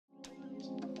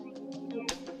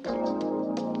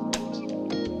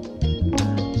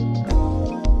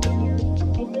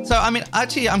So, I mean,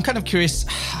 actually, I'm kind of curious.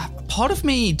 Part of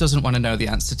me doesn't want to know the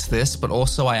answer to this, but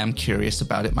also I am curious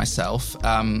about it myself.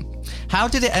 How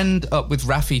did it end up with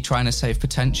Raffi trying to save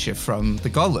Potentia from the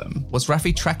golem? Was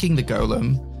Raffi tracking the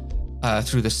golem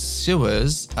through the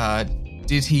sewers?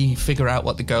 Did he figure out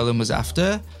what the golem was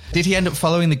after? Did he end up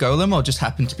following the golem or just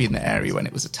happened to be in the area when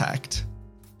it was attacked?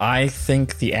 I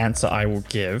think the answer I will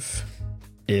give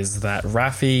is that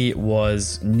Raffi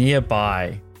was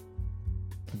nearby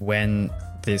when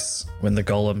the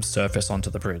golem surfaced onto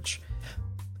the bridge.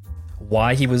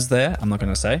 Why he was there, I'm not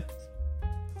going to say.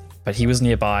 But he was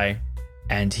nearby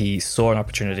and he saw an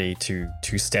opportunity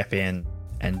to step in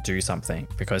and do something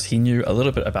because he knew a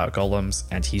little bit about golems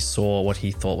and he saw what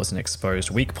he thought was an exposed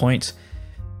weak point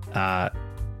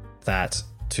that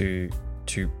to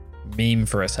meme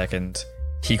for a second,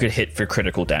 he could hit for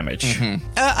critical damage. Mm-hmm.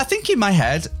 I think in my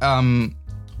head,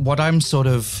 what I'm sort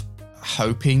of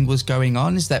hoping was going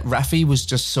on is that Raffi was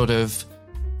just sort of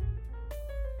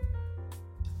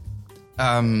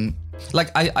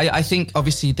I think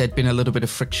obviously there'd been a little bit of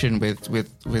friction with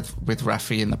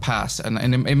Raffi in the past, and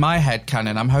in my head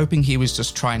canon, I'm hoping he was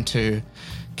just trying to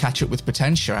catch up with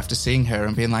Potentia after seeing her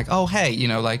and being like, oh hey, you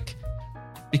know, like,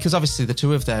 because obviously the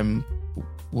two of them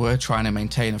were trying to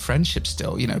maintain a friendship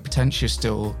still, you know, Potentia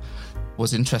still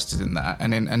was interested in that,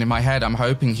 and in my head I'm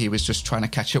hoping he was just trying to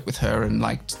catch up with her and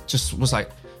like just was like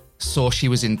saw she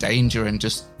was in danger and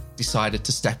just decided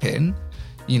to step in.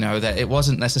 You know, that it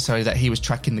wasn't necessarily that he was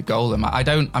tracking the golem.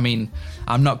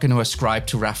 I'm not going to ascribe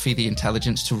to Raffi the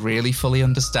intelligence to really fully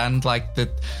understand like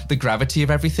the gravity of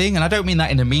everything, and I don't mean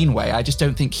that in a mean way. I just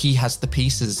don't think he has the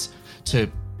pieces to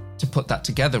put that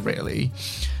together really.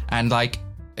 And like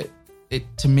it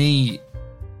to me,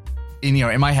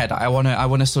 in my head, I want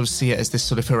to sort of see it as this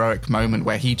sort of heroic moment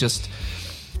where he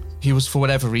was for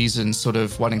whatever reason sort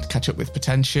of wanting to catch up with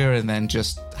Potentia and then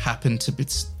just happened to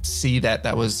see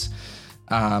that was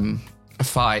a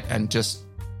fight and just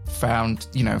found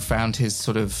his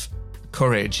sort of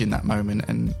courage in that moment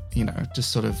and, you know,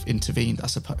 just sort of intervened, I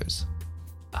suppose.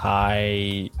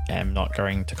 I am not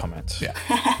going to comment. Yeah.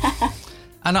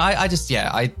 And I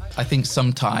think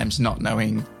sometimes not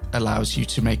knowing allows you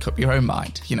to make up your own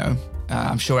mind, you know.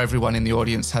 I'm sure everyone in the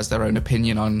audience has their own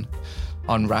opinion on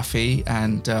Raffi,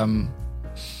 and,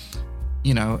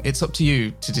 you know, it's up to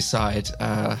you to decide,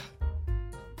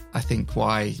 I think,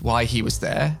 why he was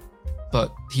there,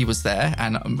 but he was there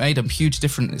and made a huge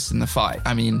difference in the fight.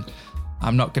 I mean,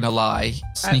 I'm not going to lie,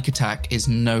 sneak attack is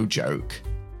no joke.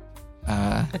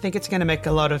 I think it's going to make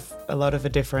a lot of a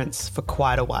difference for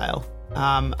quite a while.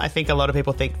 I think a lot of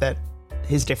people think that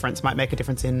his difference might make a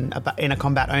difference in a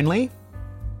combat only.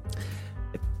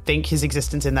 I think his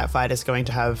existence in that fight is going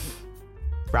to have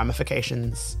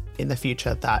ramifications in the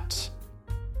future that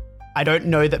I don't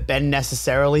know that Ben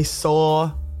necessarily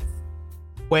saw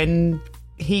when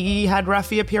he had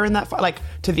Raffi appear in that fight, like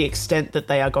to the extent that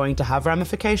they are going to have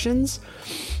ramifications.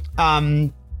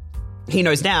 He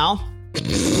knows now,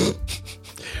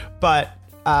 but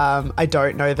I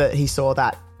don't know that he saw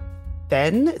that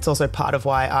then. It's also part of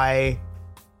why I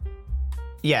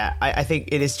think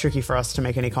it is tricky for us to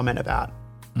make any comment about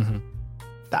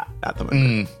that at the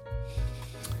moment.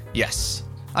 Yes.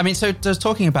 I mean, so does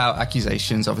talking about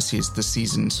accusations obviously is the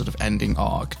season sort of ending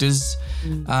arc. Do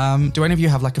any of you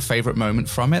have like a favorite moment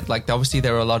from it? Like obviously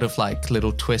there are a lot of like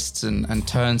little twists and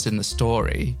turns in the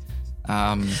story.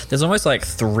 There's almost like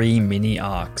 3 mini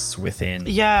arcs within.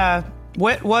 Yeah.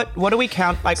 What do we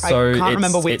count? Like so I can't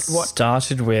remember what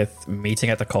started with meeting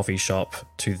at the coffee shop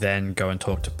to then go and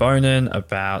talk to Bonin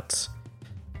about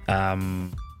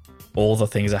all the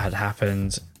things that had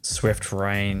happened, Swift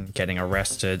Rain getting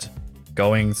arrested,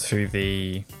 going to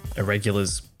the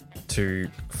Irregulars to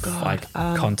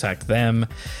contact them,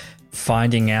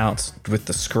 finding out with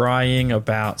the scrying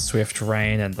about Swift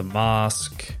Rain and the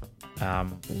mask,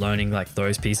 learning like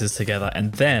those pieces together,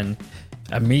 and then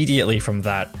immediately from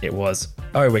that it was,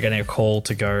 we're getting a call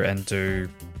to go and do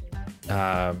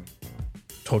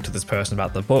talk to this person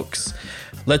about the books.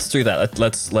 Let's do that.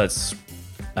 Let's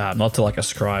not to like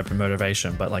ascribe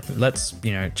motivation, but like let's,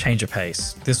 you know, change a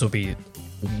pace. This will be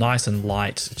nice and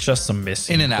light. It's just some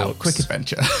missing in and out, books. quick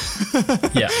adventure.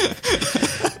 Yeah.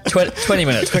 20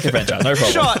 minutes, quick adventure, no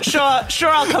problem. Sure,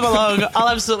 I'll come along. I'll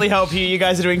absolutely help you. You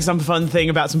guys are doing some fun thing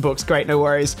about some books. Great, no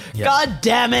worries. Yeah. God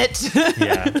damn it.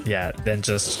 Yeah. Then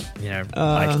just, you know,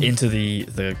 like into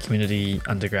the community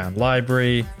underground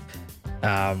library,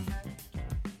 all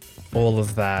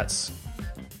of that,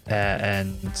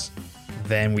 and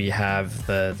then we have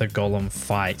the golem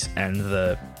fight and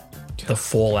the the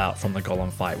fallout from the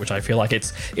Golem fight, which I feel like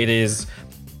it is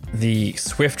the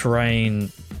Swift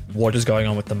Rain, what is going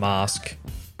on with the mask,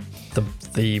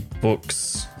 the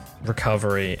book's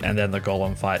recovery, and then the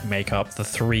Golem fight make up the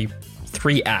three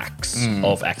acts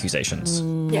of accusations.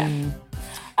 Yeah.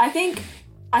 I think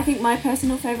my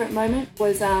personal favourite moment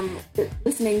was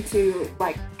listening to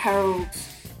like Harold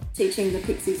teaching the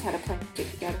Pixies how to play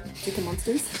Magic together, Chicken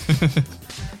Monsters.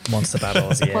 Monster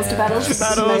battles, yeah. Monster battles.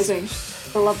 It's amazing.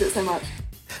 I loved it so much.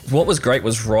 What was great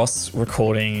was Ross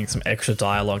recording some extra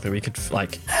dialogue that we could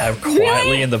like have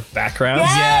quietly in the background.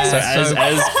 Yes! So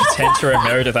as Potentia and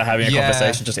Meredith are having a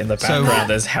conversation just in the background,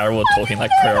 there's Harold talking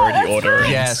like priority order.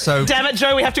 So damn it,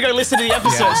 Joe, we have to go listen to the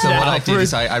episode. So what I did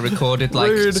is I recorded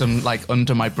like some like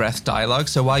under my breath dialogue.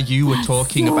 So while you were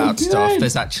talking about stuff,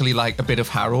 there's actually like a bit of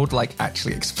Harold like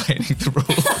actually explaining the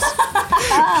rules.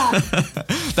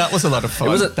 That was a lot of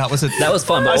fun. That was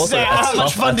fun, but also how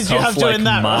much fun did you have doing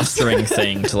that? Mastering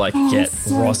thing to like get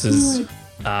Ross's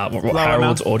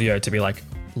Harold's audio to be like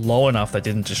low enough that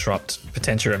didn't disrupt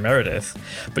Potentia and Meredith,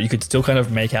 but you could still kind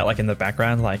of make out like in the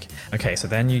background, like, okay, so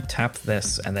then you tap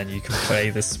this and then you can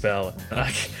play this spell.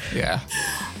 Like, yeah.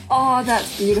 Oh,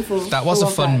 that's beautiful. That was a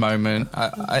fun moment.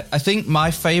 I think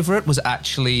my favorite was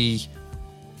actually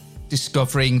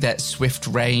discovering that Swift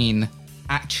Rain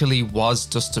actually was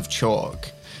Dust of Chalk,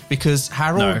 because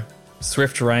Harold... No,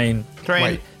 Swift Rain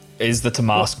is the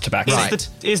mask tabaxi. Right.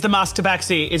 Is the mask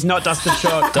tabaxi, is not Dust of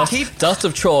Chalk. Dust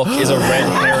of Chalk is a red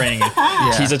herring.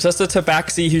 Yeah. She's just a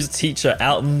tabaxi who's a teacher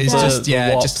out in the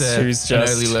Wops, who's an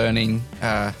early learning...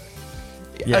 an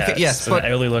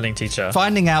early learning teacher.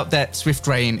 Finding out that Swift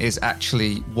Rain was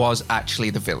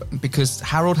actually the villain, because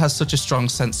Harold has such a strong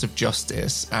sense of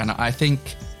justice, and I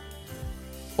think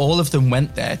all of them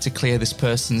went there to clear this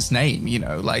person's name, you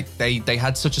know, like they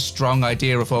had such a strong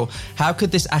idea of, oh, how could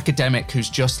this academic who's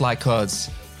just like us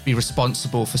be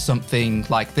responsible for something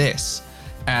like this?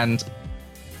 And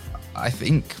I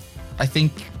think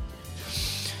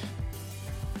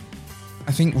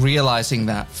realizing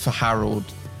that for Harold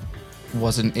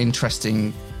was an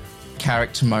interesting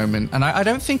character moment. And I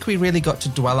don't think we really got to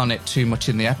dwell on it too much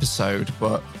in the episode,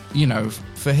 but, you know,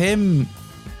 for him,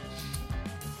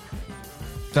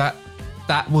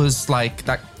 that was like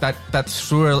that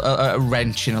threw a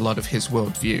wrench in a lot of his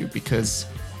worldview, because,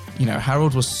 you know,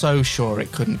 Harold was so sure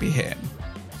it couldn't be him,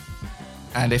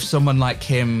 and if someone like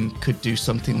him could do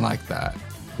something like that,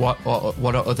 what are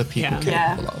other people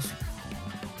capable of?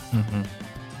 Mm-hmm.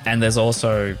 And there's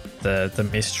also the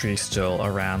mystery still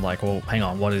around, like, well, hang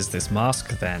on, what is this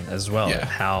mask then as well? Yeah.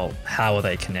 How are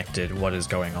they connected? What is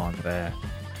going on there?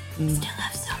 Still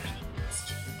have so many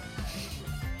questions.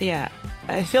 Yeah.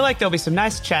 I feel like there'll be some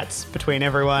nice chats between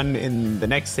everyone in the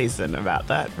next season about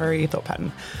that very thought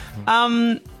pattern.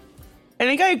 I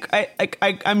think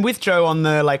I'm with Joe on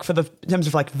the, like, in terms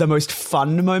of like the most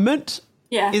fun moment.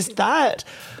 Yeah. Is that?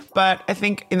 But I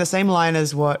think in the same line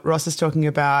as what Ross is talking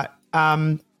about,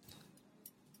 having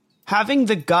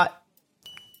the gut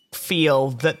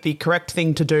feel that the correct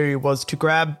thing to do was to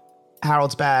grab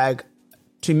Harold's bag,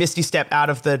 to Misty Step out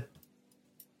of the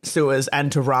sewers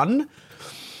and to run.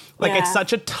 Like, it's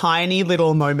such a tiny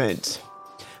little moment,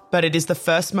 but it is the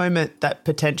first moment that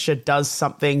Potentia does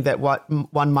something that what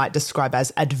one might describe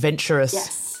as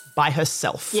adventurous by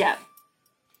herself. Yeah.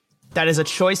 That is a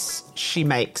choice she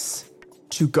makes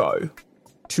to go,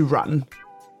 to run,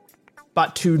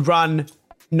 but to run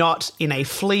not in a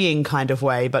fleeing kind of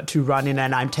way, but to run in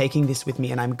an I'm taking this with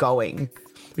me and I'm going,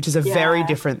 which is a very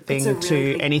different thing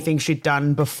to anything she'd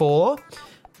done before.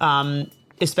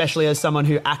 Especially as someone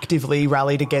who actively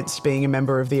rallied against being a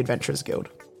member of the Adventurers Guild.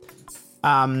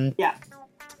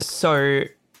 So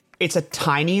it's a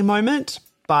tiny moment,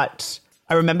 but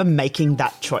I remember making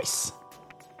that choice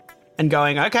and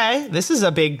going, okay, this is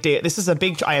a big deal.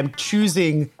 I am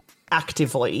choosing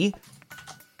actively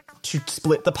to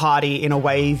split the party in a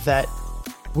way that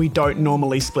we don't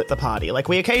normally split the party. Like,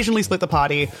 we occasionally split the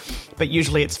party, but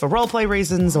usually it's for roleplay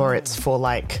reasons, or it's for,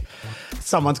 like,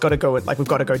 someone's got to go, like, we've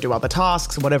got to go do other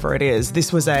tasks, whatever it is.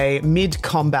 This was a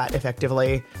mid-combat,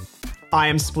 effectively. I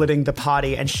am splitting the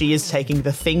party, and she is taking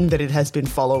the thing that it has been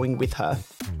following with her.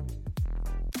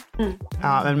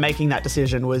 And making that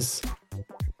decision was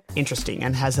interesting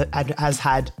and has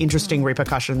had interesting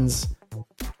repercussions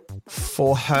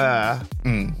for her.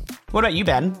 What about you,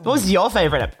 Ben? What was your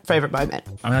favorite moment?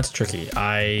 I mean, that's tricky.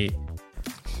 I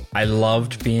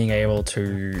loved being able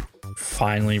to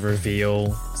finally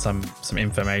reveal some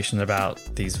information about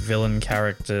these villainous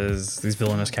characters.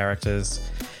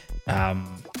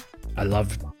 I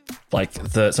loved, like,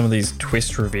 some of these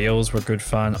twist reveals were good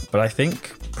fun, but I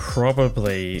think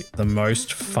probably the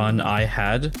most fun I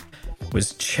had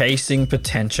was chasing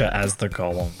Potentia as the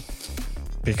golem.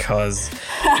 Because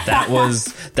that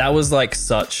was like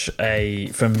such a,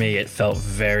 for me, it felt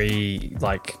very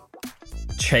like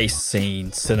chase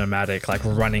scene, cinematic, like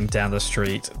running down the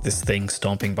street, this thing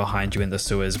stomping behind you in the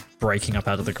sewers, breaking up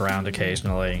out of the ground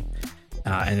occasionally,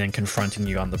 and then confronting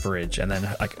you on the bridge, and then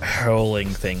like hurling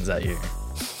things at you.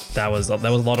 There was a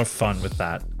lot of fun with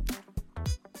that.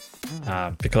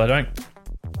 Because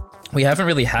we haven't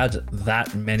really had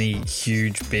that many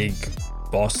huge big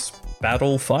boss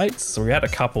battle fights. So we had a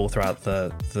couple throughout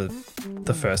the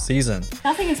first season.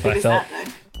 Nothing as big as that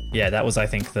though. Yeah, that was, I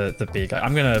think, the big.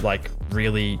 I'm gonna like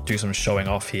really do some showing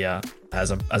off here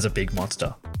as a big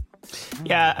monster.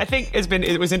 Yeah, I think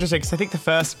it was interesting because I think the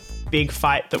first big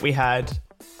fight that we had,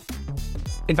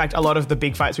 in fact, a lot of the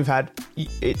big fights we've had,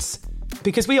 it's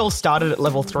because we all started at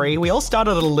level 3. We all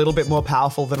started a little bit more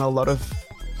powerful than a lot of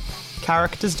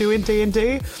characters do in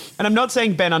D&D. And I'm not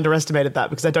saying Ben underestimated that,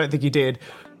 because I don't think he did.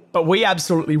 But we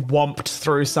absolutely whomped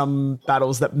through some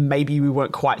battles that maybe we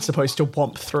weren't quite supposed to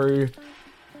whomp through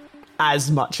as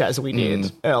much as we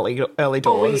did early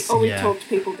doors. Or we talked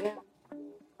people down.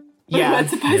 We Yeah. weren't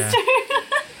supposed to.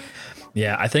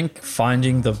 Yeah, I think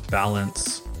finding the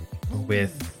balance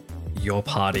with your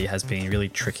party has been really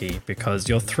tricky because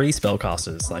you're 3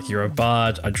 spellcasters. Like, you're a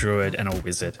bard, a druid, and a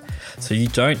wizard. So you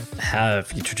don't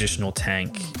have your traditional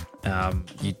tank.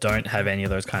 You don't have any of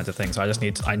those kinds of things. So I just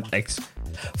need to...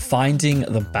 finding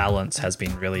the balance has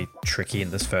been really tricky in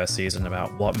this first season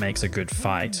about what makes a good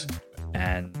fight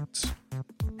and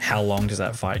how long does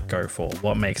that fight go for?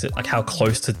 What makes it... like, how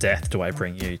close to death do I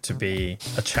bring you to be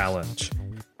a challenge?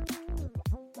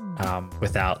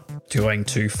 Without going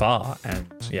too far, and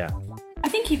yeah. I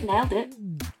think you've nailed it.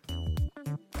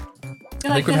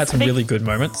 I think we've had some really good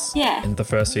moments in the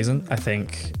first season. I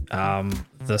think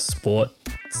the sport,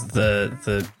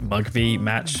 the Mugby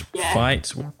match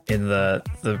fight in the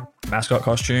mascot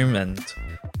costume, and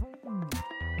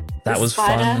that was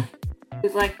fun.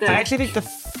 I actually think the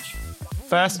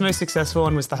first most successful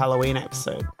one was the Halloween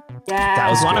episode. Yeah, that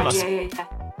was one of us.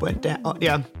 Went down. Oh,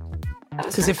 yeah.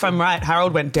 Because if I'm right,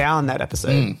 Harold went down that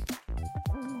episode,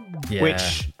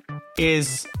 which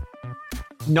is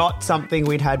not something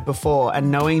we'd had before. And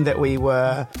knowing that we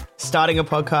were starting a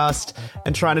podcast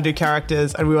and trying to do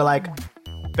characters, and we were like,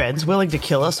 Ben's willing to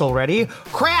kill us already?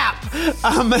 Crap!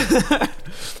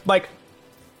 Like,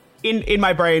 in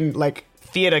my brain, like,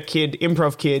 theater kid,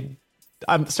 improv kid,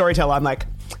 storyteller, I'm like,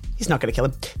 he's not going to kill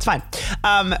him. It's fine.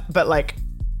 But, like,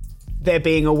 there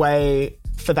being a way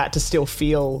for that to still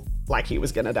feel like he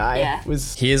was gonna die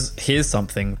was... Here's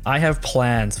something. I have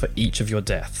plans for each of your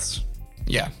deaths.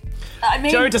 Yeah. I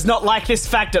mean, Joe does not like this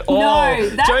fact at all. No,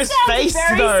 that Joe's sounds face,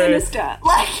 very though. sinister.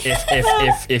 Like,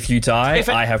 If you die,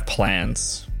 I have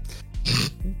plans.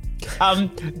 We're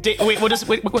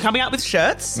coming out with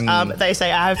shirts. They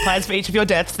say, I have plans for each of your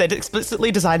deaths. They're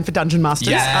explicitly designed for Dungeon Masters.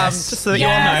 Yes. Just so that you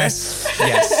all know.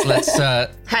 Yes. Let's.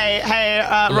 Hey,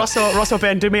 Ross or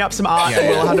Ben, do me up some art, and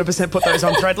we'll 100% put those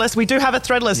on Threadless. We do have a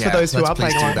Threadless for those who are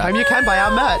playing along at home. You can buy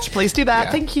our merch. Please do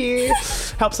that. Thank you.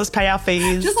 Helps us pay our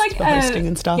fees just like for hosting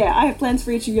and stuff. Yeah, I have plans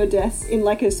for each of your deaths in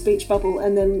like a speech bubble,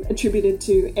 and then attributed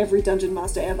to every Dungeon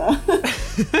Master ever.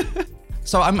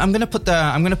 So I'm going to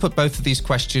put both of these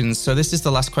questions. So this is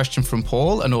the last question from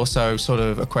Paul, and also sort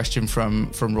of a question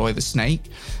from Roy the Snake.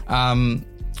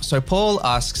 So Paul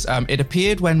asks, it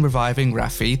appeared when reviving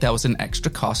Raffi, there was an extra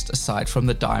cost aside from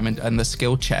the diamond and the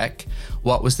skill check.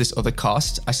 What was this other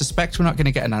cost? I suspect we're not going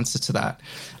to get an answer to that.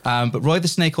 But Roy the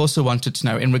Snake also wanted to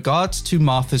know, in regards to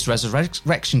Martha's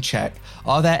resurrection check,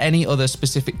 are there any other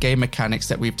specific game mechanics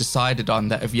that we've decided on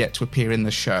that have yet to appear in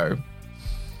the show?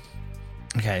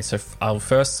 Okay, so I'll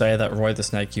first say that Roy the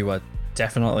Snake, you are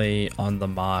definitely on the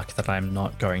mark that I'm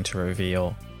not going to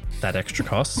reveal that extra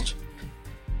cost.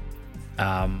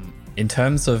 In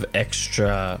terms of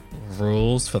extra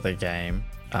rules for the game,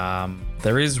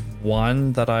 there is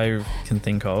one that I can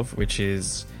think of, which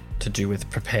is to do with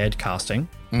prepared casting,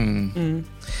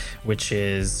 which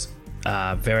is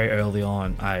very early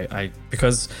on.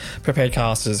 Because prepared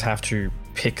casters have to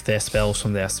pick their spells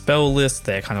from their spell list,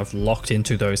 they're kind of locked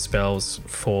into those spells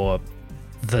for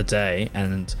the day,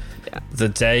 and the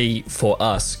day for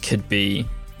us could be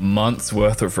months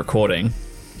worth of recording.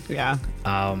 Yeah.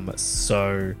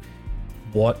 So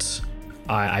what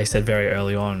I said very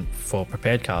early on for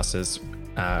prepared casters,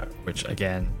 which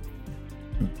again,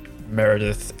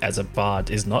 Meredith as a bard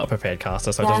is not a prepared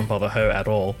caster, so it doesn't bother her at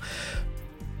all.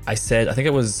 I said, I think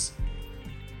it was,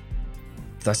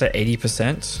 did I say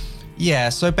 80%? Yeah,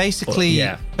 so basically, you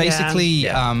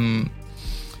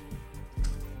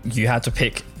had to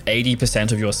pick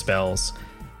 80% of your spells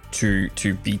to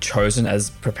be chosen as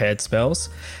prepared spells,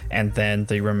 and then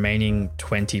the remaining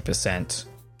 20%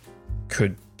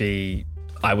 could be,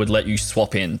 I would let you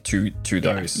swap in to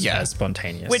those as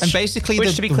spontaneous. And basically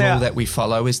the rule that we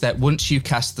follow is that once you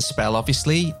cast the spell,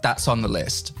 obviously, that's on the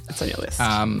list. It's on your list.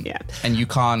 And you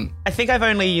can't... I think I've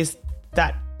only used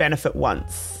that benefit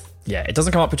once. Yeah, it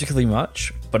doesn't come up particularly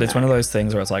much, but it's one of those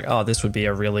things where it's like, oh, this would be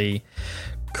a really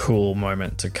cool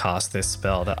moment to cast this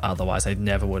spell that otherwise I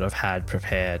never would have had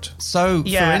prepared. So, for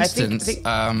instance,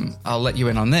 I'll let you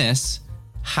in on this.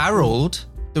 Harold,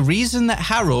 the reason that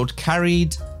Harold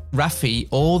carried Raffi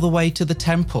all the way to the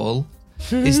temple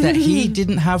is that he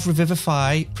didn't have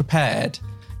Revivify prepared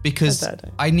because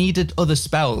I needed other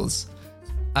spells.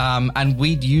 And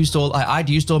I'd used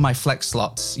all my flex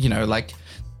slots, you know, like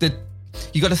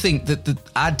you got to think that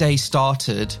our day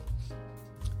started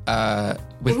it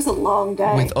was a long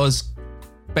day with us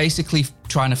basically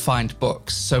trying to find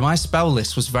books. So my spell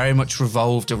list was very much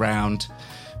revolved around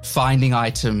finding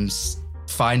items,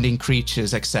 finding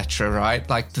creatures, etc. Right,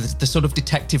 like the sort of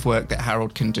detective work that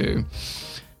Harold can do.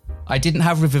 I didn't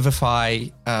have Revivify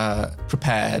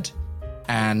prepared,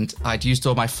 and I'd used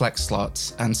all my flex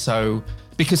slots, and so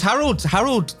because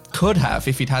Harold could have,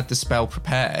 if he'd had the spell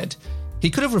prepared, he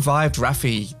could have revived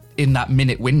Raffi in that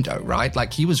minute window, right?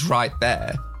 Like he was right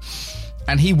there,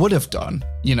 and he would have done,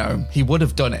 you know, he would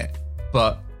have done it,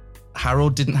 but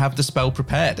Harold didn't have the spell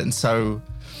prepared, and so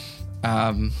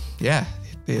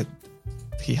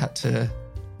he had to.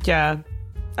 Yeah,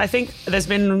 I think there's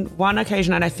been one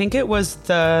occasion, and I think it was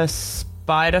the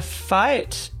spider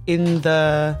fight in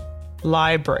the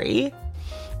library.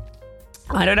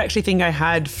 I don't actually think I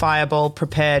had Fireball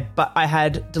prepared, but I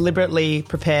had deliberately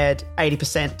prepared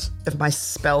 80% of my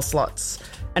spell slots.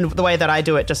 And the way that I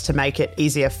do it, just to make it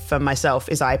easier for myself,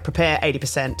 is I prepare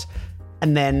 80%,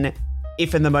 and then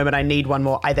if in the moment I need one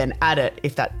more, I then add it.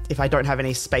 If I don't have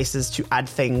any spaces to add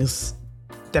things,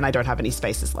 then I don't have any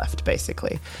spaces left,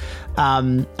 basically.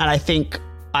 And I think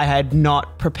I had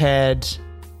not prepared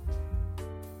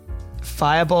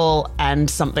Fireball and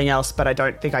something else, but I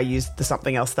don't think I used the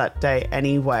something else that day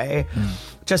anyway.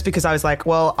 Just because I was like,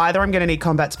 well, either I'm going to need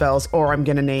combat spells or I'm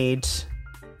going to need...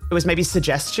 It was maybe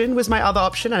Suggestion was my other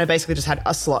option, and I basically just had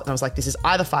a slot, and I was like, this is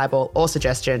either Fireball or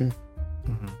Suggestion.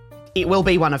 It will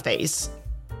be one of these.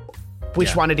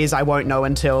 Which one it is, I won't know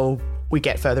until we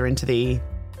get further into the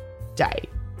day.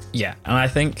 Yeah, and I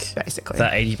think basically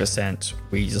that 80%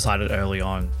 we decided early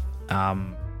on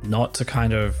not to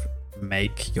kind of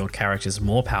make your characters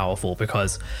more powerful,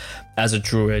 because as a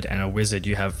druid and a wizard,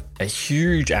 you have a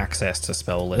huge access to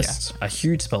spell lists, a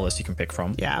huge spell list you can pick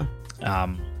from. Yeah.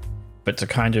 But to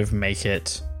kind of make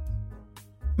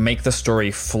the story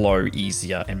flow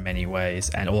easier in many ways,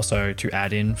 and also to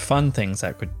add in fun things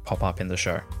that could pop up in the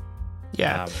show.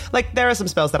 Yeah. Like there are some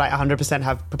spells that I 100%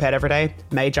 have prepared every day.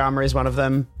 Mage Armor is one of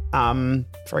them,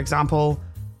 for example,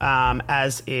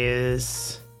 as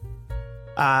is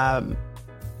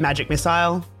Magic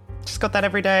Missile. Just got that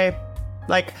every day.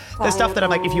 Like there's stuff that I'm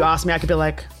like, if you ask me, I could be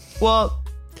like, well,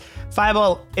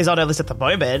 Fireball is on our list at the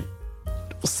moment.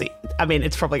 We'll see. I mean,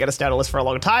 it's probably going to stay on a list for a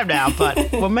long time now,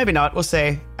 but well, maybe not. We'll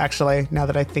see, actually, now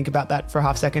that I think about that for a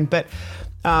half second. But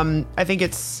I think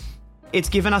it's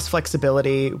given us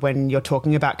flexibility when you're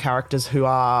talking about characters who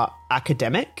are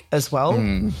academic as well.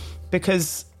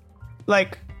 Because,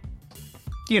 like,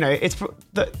 you know, it's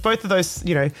both of those,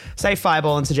 you know, say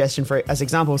Fireball and Suggestion as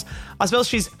examples, are spells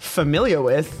she's familiar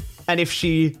with. And if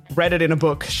she read it in a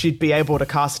book, she'd be able to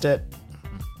cast it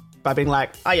by being like,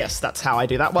 oh yes, that's how I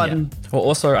do that one. Yeah. Well,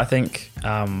 also, I think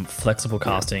flexible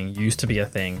casting used to be a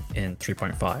thing in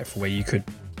 3.5 where you could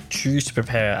choose to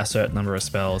prepare a certain number of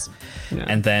spells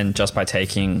and then just by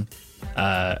taking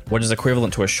what is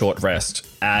equivalent to a short rest,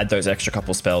 add those extra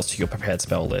couple spells to your prepared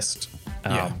spell list.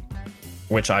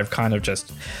 Which I've kind of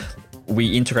just...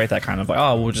 We integrate that kind of like,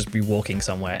 oh, we'll just be walking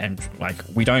somewhere, and like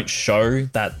we don't show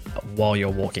that while you're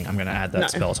walking, I'm going to add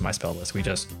that spell to my spell list. We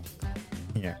just...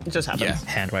 Yeah, it just happens.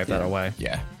 Hand wave that away.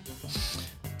 Yeah.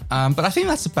 But I think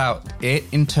that's about it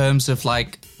in terms of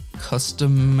like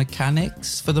custom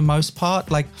mechanics for the most part.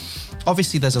 Like,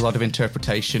 obviously, there's a lot of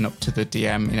interpretation up to the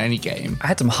DM in any game. I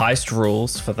had some heist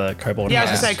rules for the kobold. Yeah, I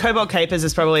was going to say Kobold Capers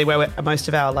is probably where most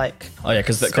of our like. Oh yeah,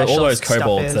 because all those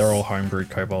kobolds, they're all homebrewed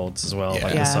kobolds as well.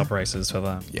 Like the sub races for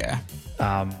them. Yeah.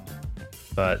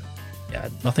 But yeah,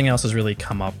 nothing else has really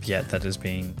come up yet that has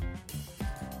been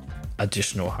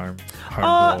additional home rule.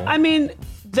 I mean,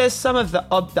 there's some of the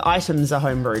items are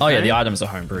homebrewed. Oh yeah, the items are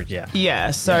homebrewed. Yeah.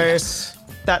 Yeah, so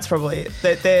that's probably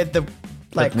they're the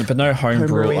like. But no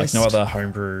homebrew, like no other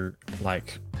homebrew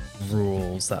like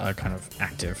rules that are kind of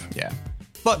active. Yeah.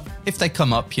 but if they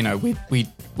come up, you know,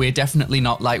 we're definitely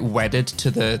not like wedded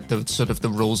to the sort of the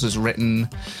rules as written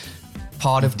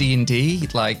part of D&D.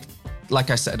 Like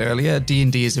I said earlier,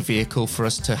 D&D is a vehicle for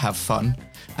us to have fun,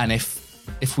 and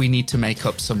if we need to make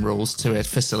up some rules to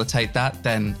facilitate that,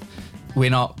 then we're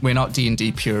not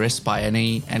D&D purists by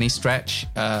any stretch.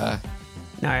 No.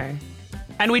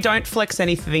 And we don't flex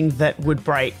anything that would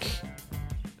break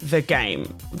the game.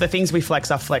 The things we flex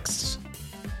are flexed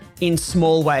in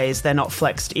small ways. They're not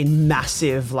flexed in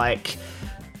massive, like,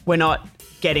 we're not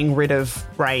getting rid of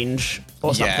range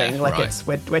or something. Yeah, like right.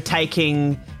 we're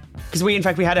taking, because we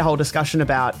had a whole discussion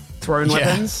about thrown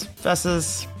weapons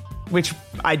versus, which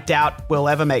I doubt will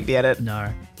ever make the edit.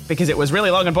 No. Because it was really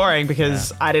long and boring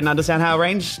because I didn't understand how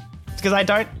range, because I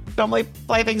don't normally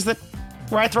play things where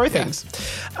I throw things.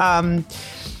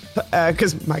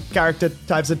 Because my character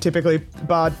types are typically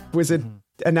bard, wizard,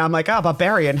 and now I'm like,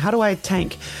 barbarian, how do I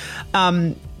tank?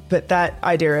 But that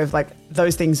idea of like,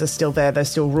 those things are still there, they're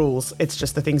still rules. It's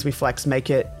just the things we flex make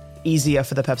it easier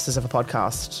for the purposes of a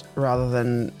podcast rather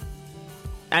than,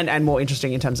 and more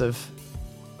interesting in terms of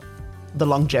the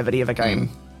longevity of a game.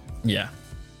 Yeah.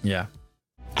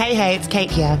 Hey, it's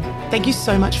Kate here. Thank you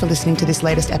so much for listening to this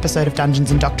latest episode of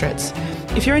Dungeons & Doctorates.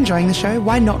 If you're enjoying the show,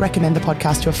 why not recommend the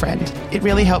podcast to a friend? It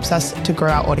really helps us to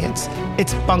grow our audience.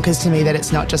 It's bonkers to me that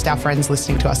it's not just our friends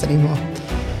listening to us anymore.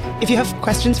 If you have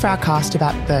questions for our cast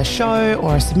about the show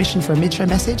or a submission for a mid-show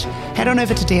message, head on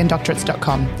over to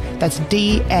dndoctorates.com. That's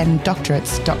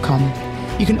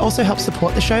dndoctorates.com. You can also help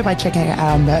support the show by checking out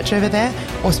our merch over there,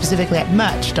 or specifically at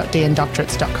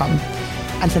merch.dndoctorates.com.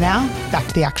 And for now, back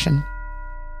to the action.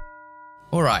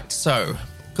 All right, so a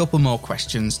couple more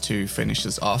questions to finish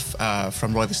us off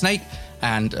from Roy the Snake,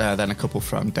 and then a couple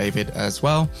from David as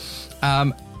well.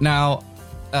 Now,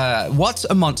 what's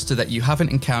a monster that you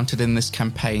haven't encountered in this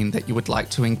campaign that you would like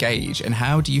to engage, and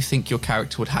how do you think your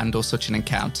character would handle such an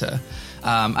encounter?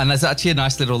 And there's actually a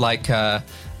nice little like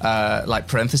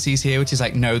parentheses here, which is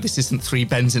like, no, this isn't three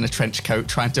Bens in a trench coat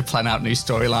trying to plan out new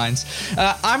storylines.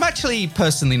 I'm actually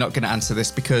personally not going to answer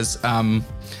this because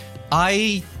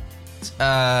I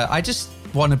just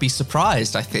want to be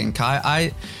surprised. I think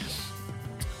I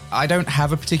don't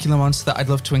have a particular monster that I'd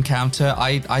love to encounter.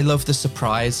 I love the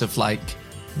surprise of like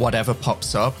whatever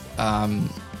pops up.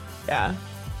 Yeah.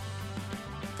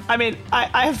 I mean,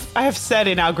 I have said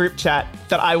in our group chat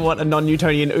that I want a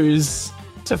non-Newtonian ooze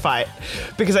to fight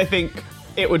because I think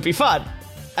it would be fun.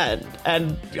 And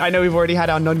I know we've already had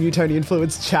our non-Newtonian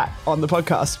fluids chat on the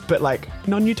podcast, but like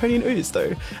non-Newtonian ooze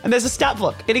though. And there's a stat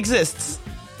block. It exists.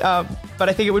 But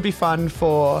I think it would be fun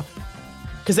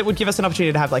because it would give us an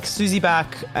opportunity to have like Susie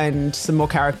back and some more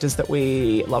characters that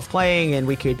we love playing, and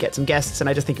we could get some guests, and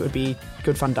I just think it would be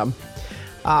good fun dumb.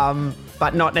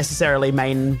 But not necessarily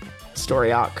main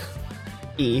story arc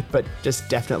but just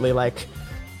definitely like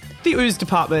the ooze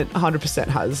department 100%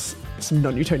 has some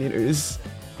non-Newtonian ooze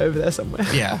over there somewhere.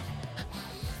 Yeah.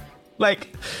 But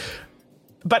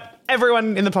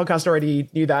everyone in the podcast already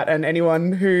knew that, and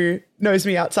anyone who knows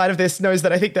me outside of this knows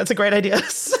that I think that's a great idea.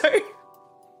 So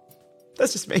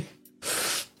that's just me.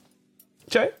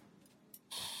 Joe?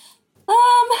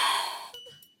 I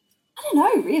don't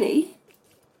know, really.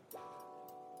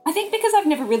 I think because I've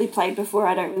never really played before,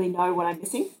 I don't really know what I'm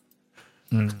missing.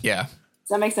 Yeah. Does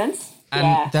that make sense?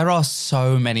 And there are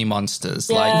so many monsters,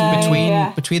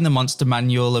 between the monster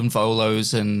manual and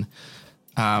Volos and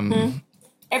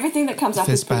everything that comes up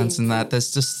is Fizzbands and that.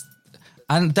 There's just,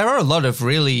 and there are a lot of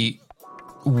really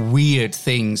weird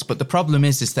things, but the problem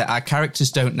is that our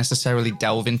characters don't necessarily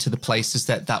delve into the places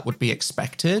that would be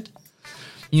expected.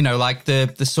 You know, like the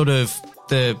sort of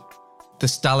the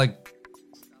stalactite,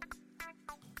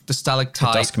 the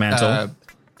dusk mantle.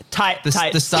 Tight.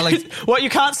 What you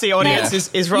can't see,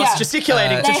 audience, is Ross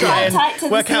gesticulating to try and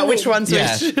work out which ones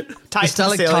which. Tight the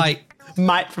stalactite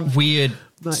might from weird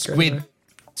squid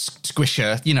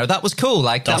squisher. You know, that was cool.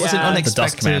 Like that was an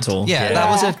unexpected. The dusk mantle. That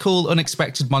was a cool,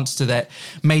 unexpected monster that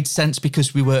made sense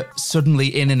because we were suddenly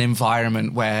in an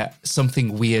environment where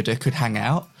something weirder could hang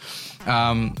out.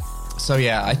 So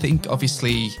yeah, I think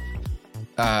obviously.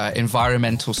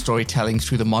 Environmental storytelling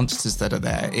through the monsters that are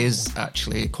there is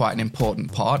actually quite an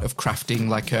important part of crafting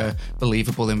like a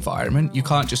believable environment. You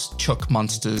can't just chuck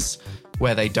monsters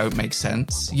where they don't make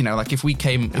sense. You know, like if we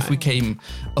came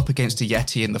up against a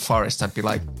Yeti in the forest, I'd be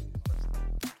like,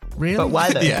 really? But why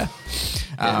though? Yeah.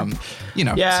 You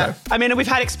know. Yeah. So. I mean, we've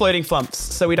had exploding flumps,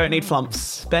 so we don't need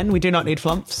flumps. Ben, we do not need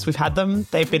flumps. We've had them.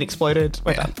 They've been exploded.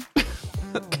 We're done.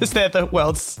 Because they're the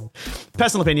world's,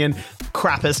 personal opinion,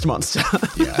 crappest monster.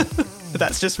 Yeah. But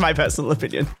that's just my personal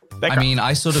opinion. I mean,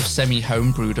 I sort of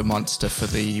semi-homebrewed a monster for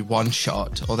the one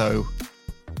shot, although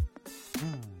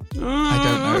I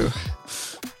don't know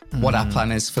what our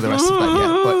plan is for the rest of that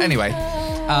yet. But anyway,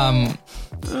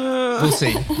 we'll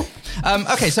see.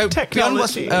 Okay, so beyond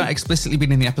what's explicitly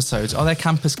been in the episodes, are there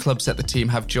campus clubs that the team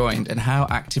have joined, and how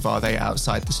active are they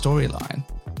outside the storyline?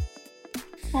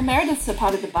 Well, Meredith's a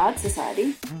part of the Bard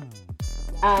Society.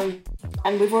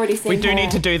 And we've already seen We do her.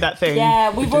 need to do that thing.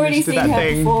 Yeah, we've already seen her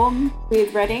thing. perform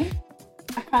with Reading.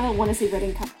 I kind of want to see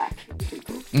Reading come back.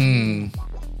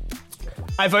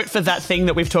 I vote for that thing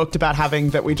that we've talked about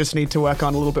having that we just need to work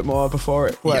on a little bit more before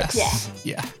it works. Yes.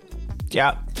 Yeah.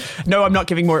 Yeah. No, I'm not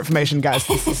giving more information, guys.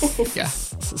 This Yeah.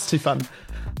 is too fun.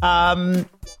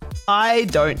 I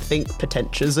don't think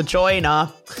Potentia's a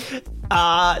joiner.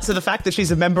 So the fact that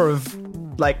she's a member of,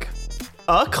 like,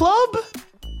 a club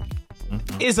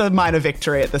is a minor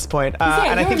victory at this point.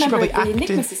 And I think she probably the Enigma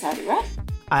acted... Society, right?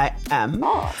 I am.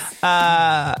 Oh.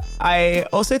 I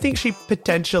also think she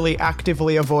potentially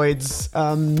actively avoids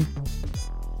Captain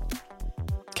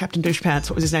Douchepants.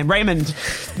 What was his name? Raymond.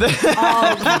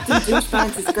 Captain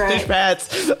Douchepants is great.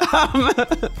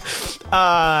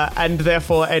 Douchepants. And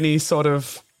therefore any sort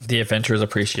of... The Adventurers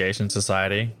Appreciation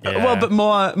Society. Yeah. Well, but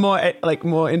more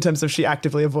in terms of she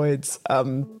actively avoids.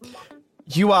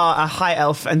 You are a high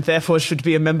elf and therefore should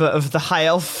be a member of the high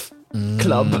elf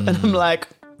club. And I'm like,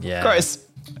 gross.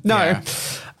 No. Yeah.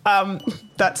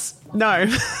 That's no.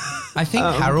 I think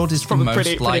Harold is the probably most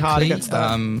pretty hard likely. against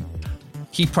that.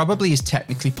 He probably is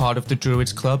technically part of the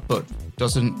Druids Club, but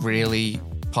doesn't really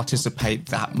participate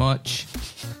that much.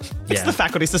 It's the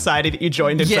faculty society that you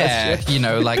joined in Yeah, first year. you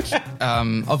know, like,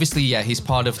 obviously, he's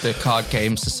part of the Card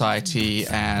Game Society,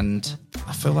 and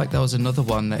I feel like there was another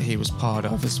one that he was part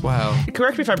of as well.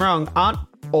 Correct me if I'm wrong. Aren't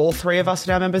all three of us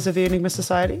now members of the Enigma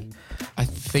Society? I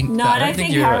think No, that... I don't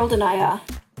think you're Harold and I are.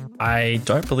 I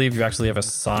don't believe you actually ever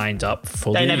signed up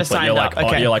fully. They never but signed you're up, like,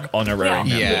 okay. You're like honorary Yeah.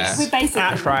 members. Yeah. We're basically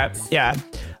That's right. Yeah.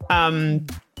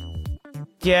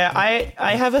 Yeah,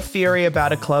 I have a theory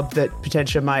about a club that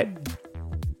Potentia might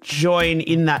join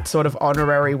in that sort of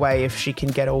honorary way if she can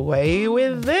get away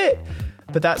with it.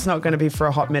 But that's not going to be for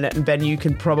a hot minute. And Ben, you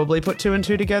can probably put 2 and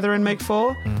 2 together and make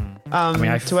 4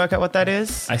 to work out what that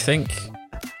is. I think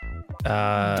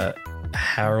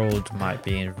Harold might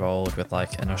be involved with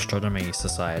like an astronomy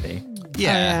society.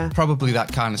 Yeah, probably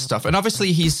that kind of stuff. And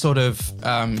obviously he's sort of,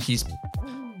 he's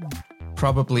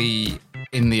probably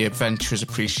in the Adventurers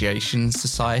Appreciation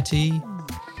Society.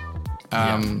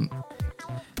 I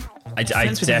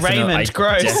with definitely, Raymond,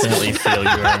 gross. definitely feel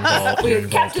you're involved,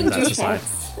 with Captain in that society.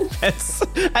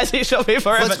 Douchepants. As he shall be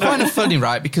forever. Well, it's kind of funny,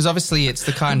 right? Because obviously it's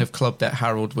the kind of club that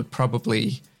Harold would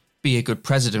probably be a good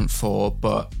president for,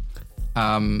 but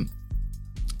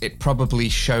it probably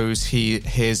shows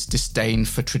his disdain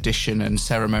for tradition and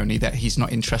ceremony that he's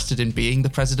not interested in being the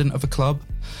president of a club.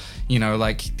 You know,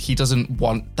 like, he doesn't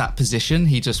want that position.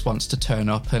 He just wants to turn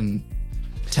up and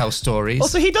tell stories.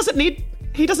 Also, he doesn't need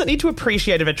to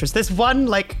appreciate adventures. There's one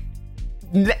like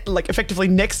effectively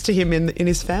next to him in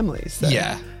his family. So.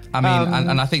 Yeah, I mean,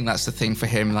 and I think that's the thing for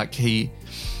him. Like, he's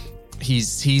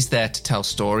there to tell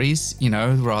stories, you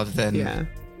know, rather than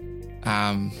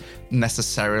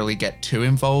necessarily get too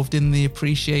involved in the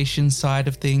appreciation side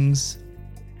of things.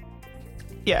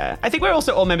 Yeah, I think we're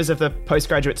also all members of the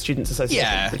Postgraduate Students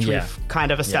Association, which Yeah. we've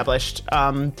kind of established.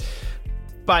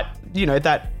 But, you know,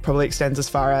 that probably extends as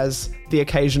far as the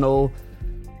occasional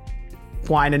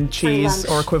wine and cheese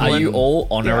or equivalent. Are you all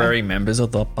honorary members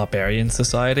of the Barbarian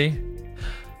Society?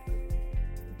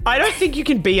 I don't think you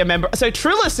can be a member. So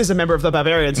Trulis is a member of the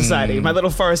Barbarian Society. My little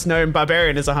forest gnome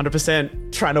barbarian is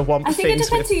 100% trying to womp I think it things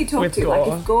depends who you talk with to. Gore.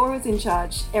 Like, if Gore is in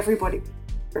charge, everybody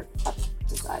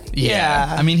society.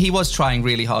 Yeah. I mean, he was trying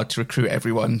really hard to recruit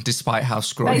everyone, despite how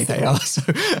scrawny they are. So.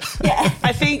 Yeah.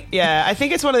 I think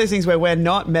it's one of those things where we're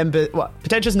not members. Well,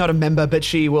 Potentia's not a member, but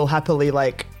she will happily,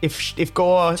 like, if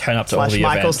Gore Turn up to all slash the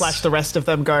Michael events. slash the rest of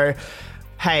them go,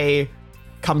 hey,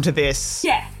 come to this.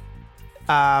 Yeah.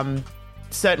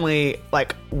 Certainly,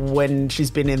 like, when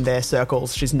she's been in their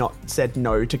circles, she's not said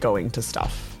no to going to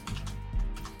stuff.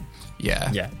 Yeah.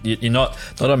 Yeah, you're not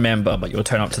a member, but you'll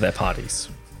turn up to their parties.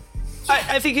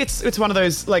 I think it's one of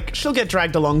those, like, she'll get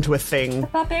dragged along to a thing. The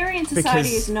Barbarian Society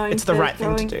Because is known it's the for right thing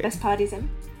to throwing do. best parties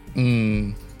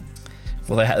in.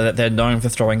 Well, they're known for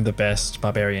throwing the best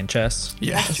barbarian chess.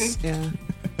 Yes. That's true.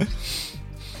 Yeah.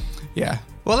 Yeah.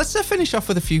 Well, let's finish off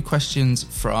with a few questions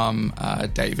from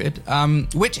David.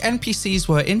 Which NPCs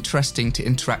were interesting to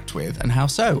interact with, and how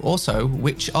so? Also,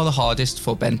 which are the hardest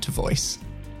for Ben to voice?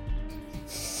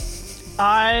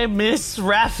 I miss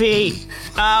Raffi.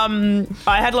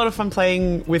 I had a lot of fun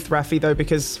playing with Raffi, though,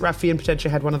 because Raffi and Potentia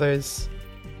had one of those,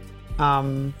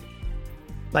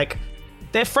 like,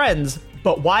 they're friends,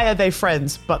 but why are they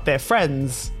friends? But they're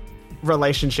friends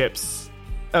relationships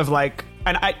of like,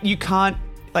 and you can't,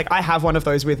 like, I have one of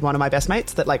those with one of my best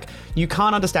mates that like, you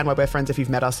can't understand why we're friends if you've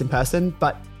met us in person,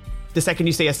 but the second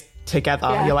you see us together,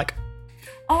 you're like,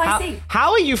 oh, I see.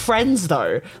 How are you friends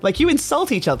though? Like, you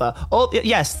insult each other.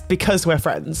 Yes, because we're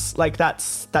friends. Like,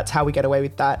 that's how we get away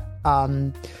with that.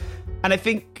 And I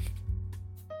think,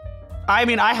 I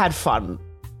mean, I had fun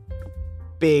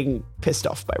being pissed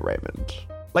off by Raymond.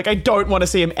 Like, I don't want to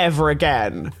see him ever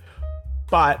again,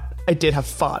 but I did have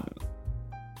fun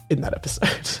in that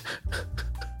episode.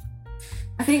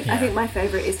 I think my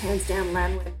favourite is hands down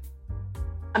Lanwin.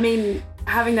 I mean,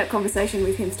 having that conversation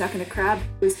with him stuck in a crab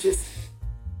was just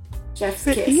chef's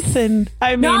kiss. Ethan,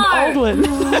 I mean, Aldwin.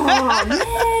 Oh,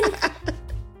 man.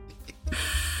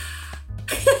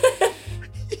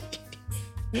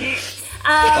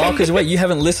 Because wait, you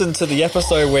haven't listened to the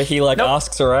episode where he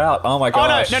asks her out. Oh my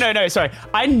gosh. Oh no, sorry.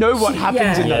 I know what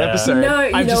happens in that episode. No,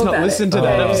 you I've just not listened to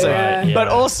that episode. Right, but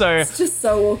also, it's just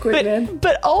so awkward, man.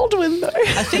 But Aldwin though.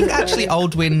 I think actually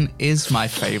Aldwin is my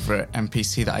favourite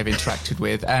NPC that I've interacted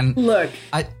with, and look,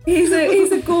 he's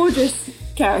a gorgeous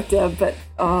character, but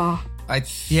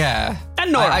yeah,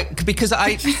 and Nora, because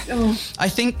I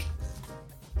think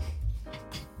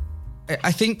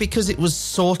because it was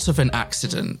sort of an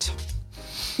accident.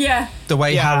 Yeah. The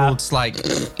way Harold's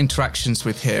interactions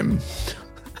with him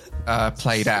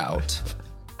played out.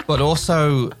 But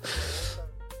also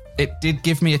it did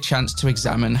give me a chance to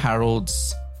examine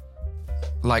Harold's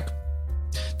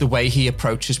the way he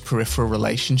approaches peripheral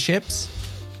relationships.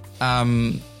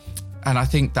 And I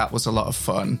think that was a lot of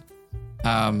fun.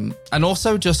 And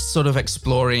also just sort of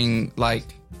exploring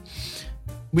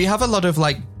we have a lot of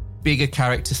bigger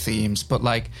character themes, but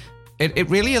it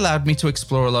really allowed me to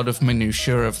explore a lot of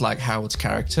minutiae of Harold's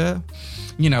character.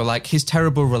 You know, his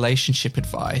terrible relationship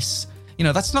advice. You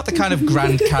know, that's not the kind of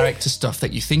grand character stuff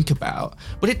that you think about,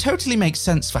 but it totally makes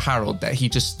sense for Harold that he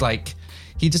just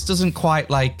doesn't quite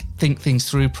think things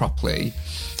through properly.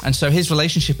 And so his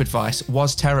relationship advice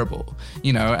was terrible,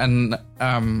 you know, and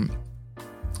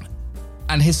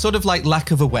his sort of lack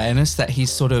of awareness that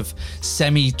he's sort of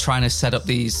semi trying to set up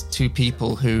these two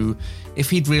people who, if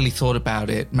he'd really thought about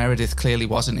it, Meredith clearly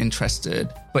wasn't interested,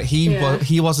 but he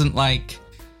wasn't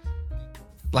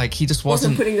he just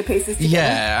wasn't putting the pieces together.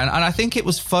 Yeah, and I think it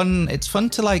was fun. It's fun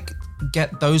to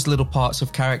get those little parts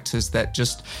of characters that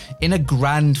just in a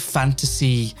grand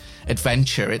fantasy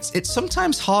adventure, it's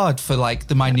sometimes hard for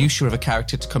the minutiae of a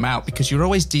character to come out because you're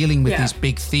always dealing with these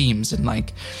big themes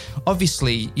and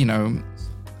obviously, you know,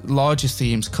 larger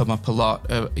themes come up a lot,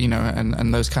 you know,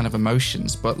 and those kind of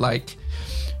emotions, but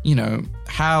you know,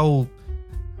 how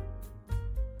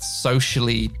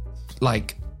socially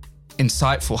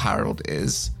insightful Harold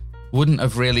is wouldn't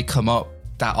have really come up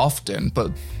that often,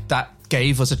 but that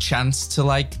gave us a chance to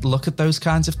look at those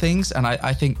kinds of things, and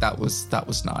I think that was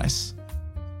nice.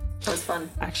 That was fun.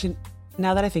 Actually,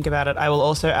 now that I think about it, I will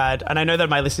also add, and I know that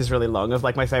my list is really long of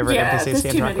my favorite NPCs to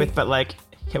interact with, but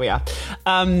here we are.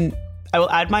 I will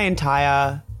add my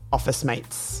entire Office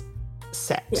Mates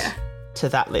set to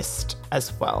that list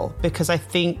as well, because I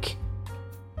think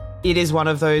it is one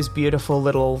of those beautiful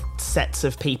little sets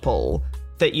of people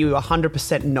that you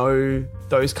 100% know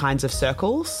those kinds of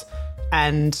circles,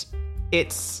 and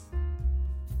it's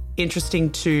interesting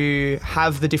to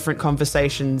have the different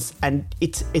conversations, and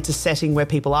it's a setting where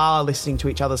people are listening to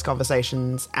each other's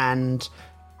conversations and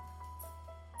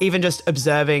even just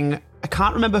observing. I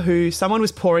can't remember who, someone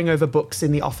was poring over books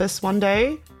in the office one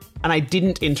day and I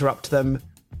didn't interrupt them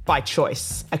by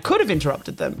choice. I could have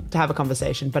interrupted them to have a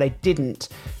conversation, but I didn't.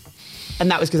 And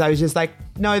that was because I was just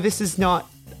no, this is not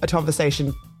a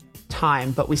conversation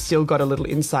time, but we still got a little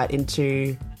insight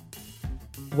into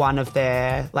one of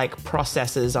their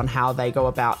processes on how they go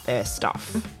about their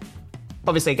stuff.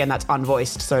 Obviously, again, that's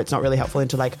unvoiced, so it's not really helpful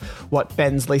into what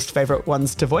Ben's least favorite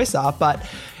ones to voice are, but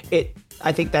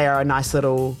I think they are a nice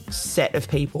little set of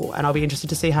people, and I'll be interested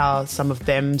to see how some of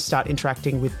them start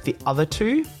interacting with the other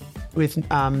two, with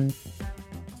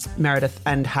Meredith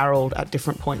and Harold at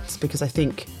different points, because I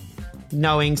think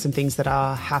knowing some things that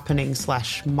are happening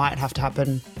 / might have to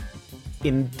happen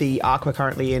in the arc we're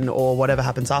currently in, or whatever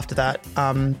happens after that,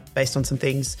 based on some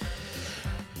things,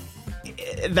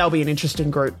 they'll be an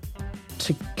interesting group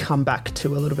to come back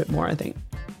to a little bit more, I think.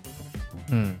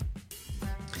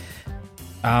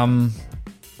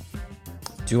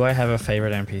 Do I have a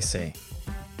favorite NPC?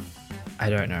 I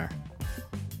don't know.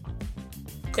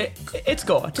 It's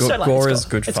Gore. Gore is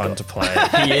good fun to play.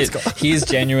 He is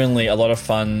genuinely a lot of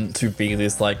fun to be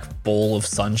this ball of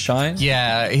sunshine.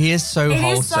 Yeah, he is so wholesome.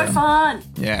 It is so fun.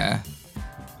 Yeah.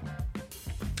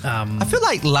 I feel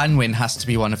like Lanwin has to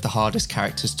be one of the hardest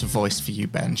characters to voice for you,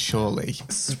 Ben, surely.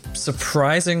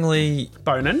 Surprisingly,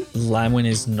 Bonin? Lanwin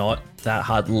is not that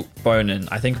hard. Bonin.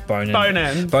 I think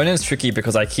Bonin. Bonin's tricky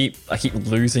because I keep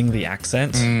losing the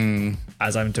accent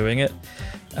as I'm doing it.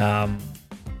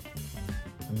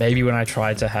 Maybe when I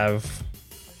tried to have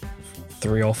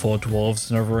 3 or 4 dwarves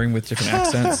in a room with different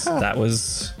accents, that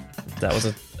was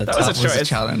a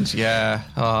challenge. Yeah.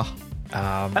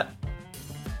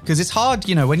 Because it's hard,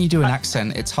 when you do an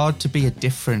accent, it's hard to be a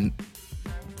different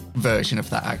version of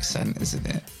that accent, isn't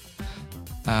it?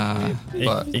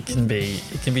 It can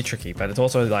be tricky, but it's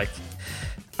also like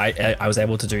I was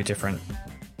able to do different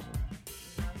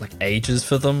like ages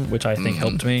for them, which I think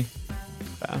helped me.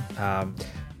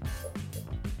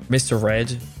 Mr.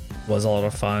 Red was a lot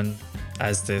of fun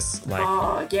as this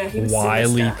like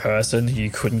wily person who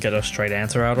you couldn't get a straight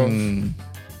answer out of.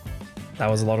 That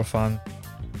was a lot of fun.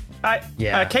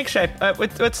 Cake Shape.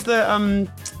 What's the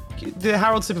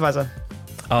Harold supervisor?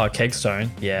 Oh, Cakestone.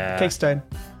 Yeah. Cakestone.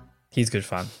 He's good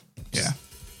fun. Yeah.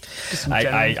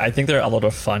 I think there are a lot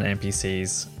of fun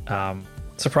NPCs.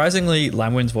 Surprisingly,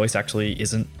 Lanwin's voice actually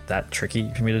isn't that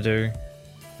tricky for me to do.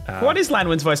 What is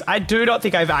Lanwin's voice? I do not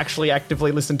think I've actually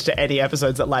actively listened to any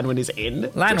episodes that Lanwin is in.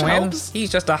 Lanwin?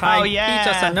 He's just a he's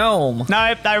just a gnome. No,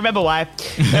 I remember why.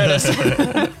 There it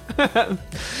is.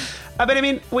 But I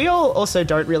mean, we all also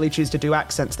don't really choose to do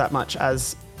accents that much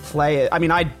as players. I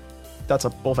mean, that's a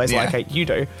ball-faced lie, Kate. You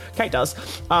do. Kate does.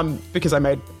 Because I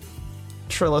made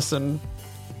Trillis and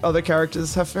other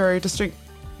characters have very distinct...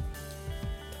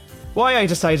 Why I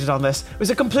decided on this was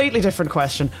a completely different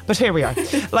question, but here we are.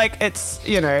 Like, it's,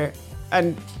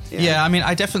 and... Yeah, I mean,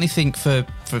 I definitely think for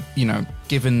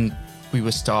given we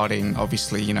were starting,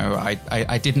 obviously,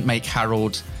 I didn't make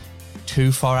Harold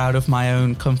too far out of my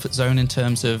own comfort zone in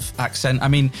terms of accent. I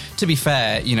mean, to be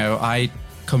fair, I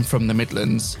come from the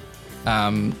Midlands,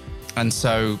 and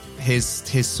so his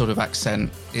sort of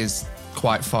accent is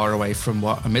quite far away from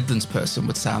what a Midlands person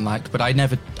would sound like. But I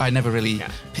never really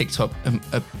picked up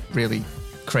a really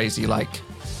crazy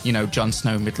Jon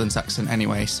Snow Midlands accent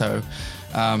anyway. So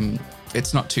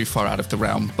it's not too far out of the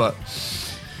realm. But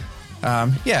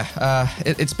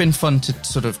it's been fun to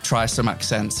sort of try some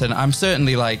accents, and I'm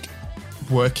certainly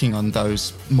working on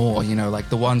those more. Like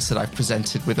the ones that I've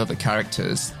presented with other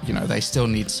characters, they still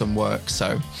need some work.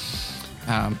 So.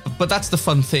 But that's the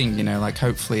fun thing,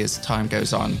 hopefully as time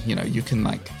goes on, you can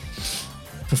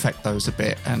perfect those a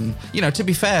bit. And, to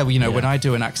be fair, when I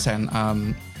do an accent,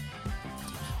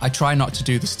 I try not to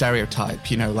do the stereotype,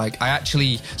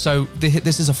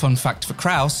 this is a fun fact for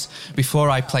Kraus. Before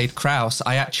I played Kraus,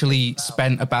 I actually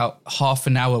spent about half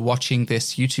an hour watching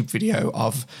this YouTube video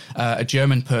of a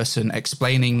German person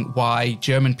explaining why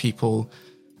German people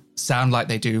sound like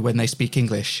they do when they speak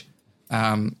English.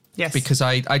 Yes. Because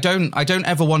I don't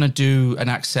ever want to do an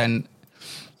accent.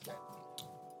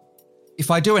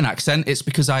 If I do an accent, it's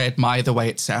because I admire the way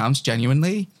it sounds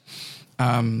genuinely.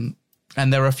 And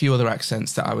there are a few other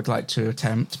accents that I would like to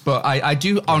attempt, but I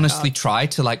do honestly try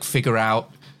to figure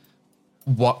out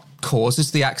what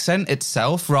causes the accent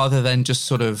itself rather than just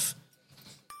sort of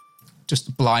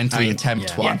blindly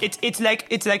attempt one. Yeah, it's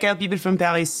like how people from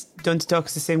Paris don't talk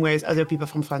the same way as other people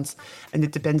from France, and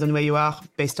it depends on where you are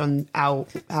based on how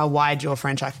wide your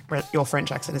French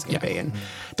accent is going to be. And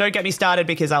don't get me started,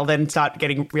 because I'll then start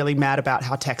getting really mad about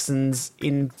how Texans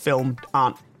in film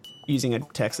aren't using a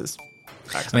Texas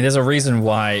accent. I mean, there's a reason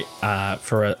why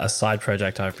for a side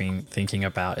project I've been thinking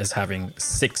about is having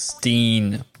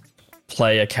 16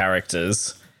 player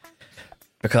characters,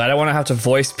 because I don't want to have to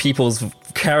voice people's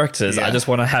characters. I just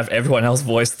want to have everyone else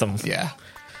voice them. Yeah.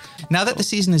 Now that the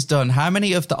season is done, how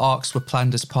many of the arcs were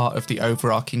planned as part of the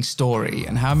overarching story,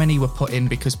 and how many were put in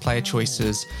because player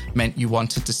choices meant you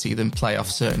wanted to see them play off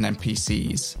certain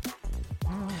NPCs?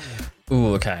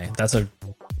 Ooh, okay. That's a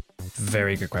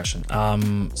very good question.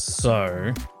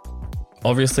 So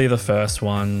obviously the first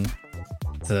one,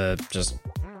 the just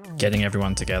getting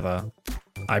everyone together,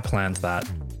 I planned that.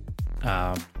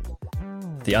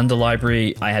 The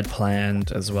Underlibrary I had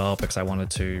planned as well, because I wanted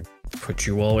to put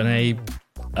you all in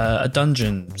a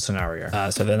dungeon scenario.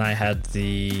 So then I had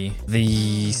the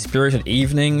Spirited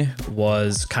Evening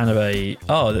was kind of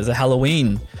there's a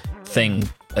Halloween thing.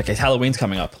 Okay, Halloween's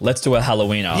coming up. Let's do a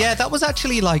Halloween arc. Yeah, that was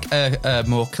actually a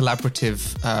more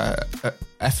collaborative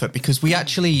effort, because we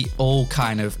actually all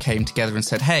kind of came together and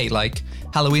said, hey,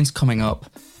 Halloween's coming up.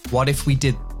 What if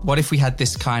we had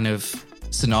this kind of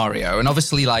scenario? And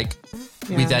obviously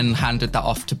we then handed that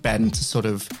off to Ben to sort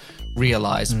of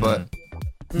realize, but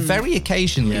very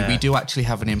occasionally we do actually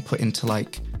have an input into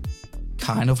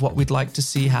kind of what we'd like to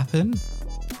see happen.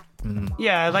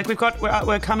 Yeah, like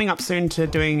we're coming up soon to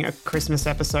doing a Christmas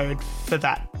episode for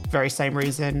that very same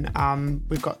reason.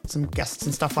 We've got some guests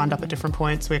and stuff lined up at different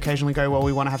points. We occasionally go, well,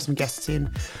 we want to have some guests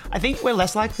in. I think we're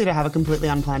less likely to have a completely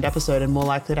unplanned episode and more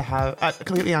likely to have a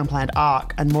completely unplanned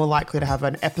arc and more likely to have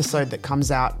an episode that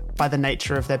comes out by the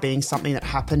nature of there being something that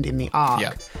happened in the arc.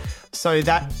 Yeah. So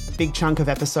that big chunk of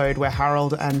episode where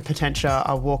Harold and Potentia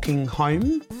are walking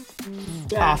home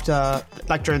after,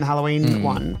 like during the Halloween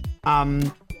one,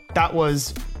 that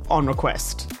was on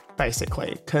request,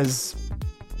 basically, because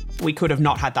we could have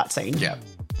not had that scene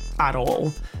at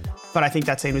all. But I think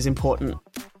that scene was important.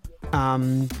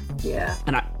 And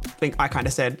I think I kind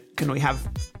of said, can we have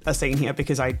a scene here?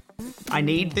 Because I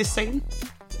need this scene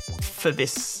for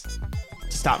this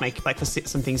to start making, like for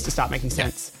some things to start making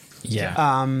sense.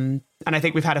 Yeah. And I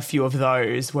think we've had a few of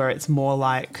those where it's more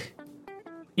like,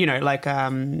 you know, like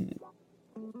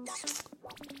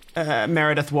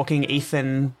Meredith walking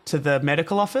Ethan to the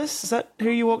medical office. Is that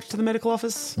who you walked to the medical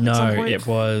office? No, at some point? it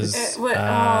was...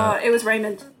 It was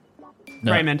Raymond.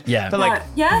 no, Raymond. Yeah. But like,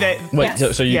 Wait,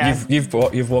 so Yeah. you've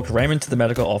walked Raymond to the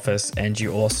medical office, and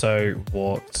you also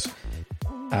walked.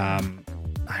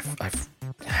 I've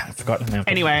forgotten now.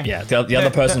 Anyway, yeah, the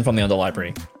other person from the other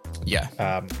library.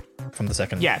 Yeah. From the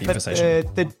second Yeah, but conversation.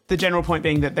 the general point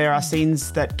being that there are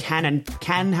scenes that can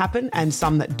happen and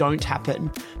some that don't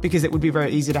happen, because it would be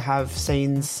very easy to have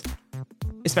scenes,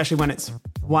 especially when it's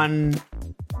one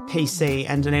PC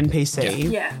and an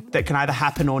NPC that can either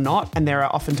happen or not. And there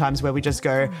are often times where we just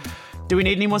go, do we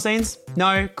need any more scenes?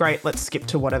 No, great, let's skip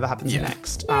to whatever happens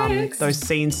next. Those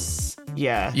scenes,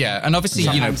 Yeah, and obviously,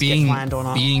 you know, sometimes get planned or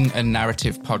not. being a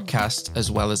narrative podcast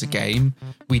as well as a game,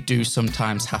 we do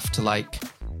sometimes have to like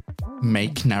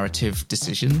make narrative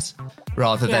decisions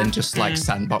rather than just like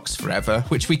sandbox forever,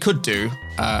 which we could do,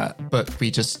 but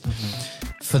we just,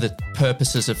 for the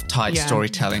purposes of tight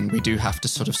storytelling, we do have to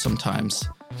sort of sometimes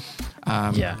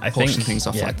I portion think things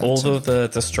off like that. all So- of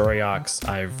the story arcs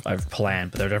I've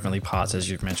planned, but there are definitely parts, as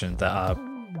you've mentioned, that are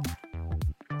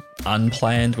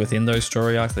unplanned within those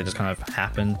story arcs. They just kind of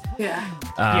happen.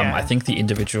 I think the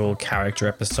individual character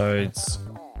episodes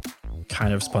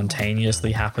kind of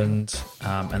spontaneously happened,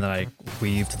 and then I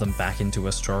weaved them back into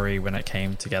a story when it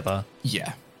came together.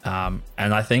 Yeah. And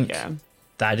I think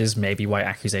that is maybe why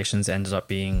Accusations ended up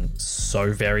being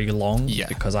so very long,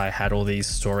 because I had all these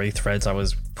story threads I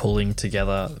was pulling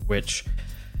together, which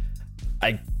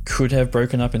I could have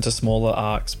broken up into smaller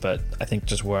arcs, but I think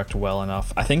just worked well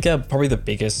enough. I think probably the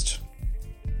biggest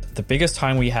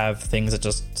time we have things that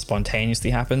just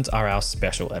spontaneously happened are our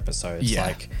special episodes.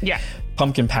 Like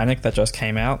Pumpkin Panic that just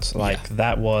came out. Like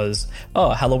that was,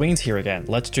 Halloween's here again.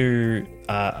 Let's do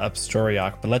a story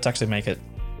arc, but let's actually make it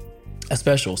a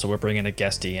special. So we're bringing a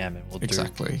guest DM and we'll do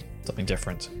something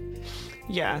different.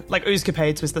 Yeah, like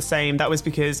Oozcapades was the same. That was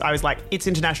because I was like, it's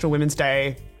International Women's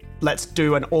Day. Let's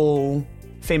do an all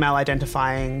female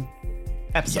identifying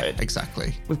episode. Yeah,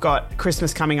 exactly. We've got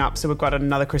Christmas coming up, so we've got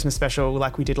another Christmas special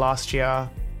like we did last year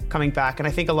coming back. And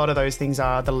I think a lot of those things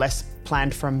are the less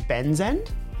planned from Ben's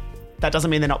end. That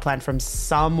doesn't mean they're not planned from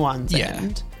someone's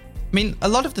end. I mean, a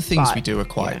lot of the things we do are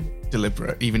quite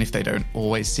deliberate, even if they don't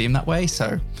always seem that way.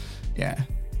 So, yeah.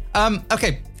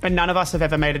 Okay. And none of us have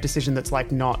ever made a decision that's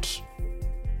like not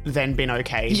then been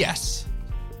okay. Yes.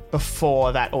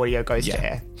 Before that audio goes to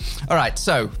air. All right,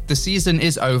 so the season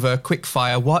is over. Quick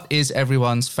fire. What is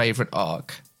everyone's favorite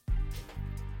arc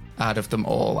out of them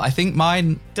all? I think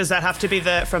mine... Does that have to be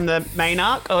from the main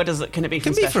arc, or can it be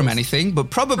from Can be from anything, but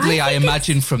probably I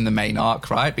imagine from the main arc,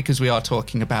 right? Because we are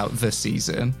talking about the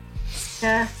season.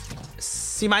 Yeah.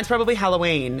 See, mine's probably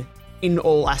Halloween in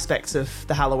all aspects of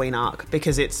the Halloween arc,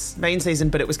 because it's main season,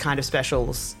 but it was kind of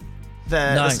specials.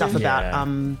 The stuff about...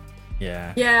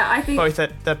 Yeah, I think both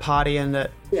at the party and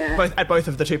at both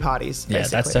of the two parties. Yeah,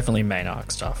 basically. that's definitely main arc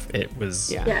stuff. It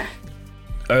was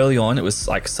early on. It was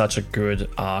like such a good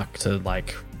arc to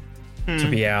like to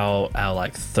be our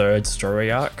like third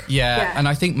story arc. Yeah, and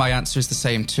I think my answer is the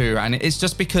same too. And it's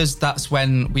just because that's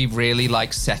when we really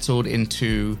like settled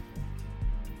into.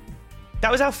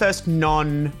 That was our first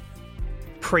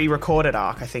non-pre-recorded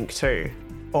arc, I think, too.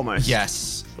 Almost.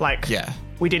 Yes. Like.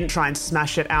 We didn't try and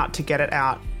smash it out to get it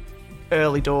out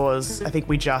early doors. I think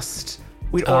we'd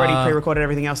already pre-recorded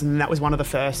everything else, and that was one of the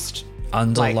first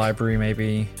library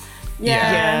maybe.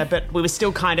 Yeah, but we were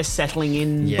still kind of settling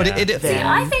in. Yeah. But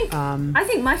I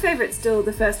think my favorite's still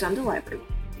the first Under Library.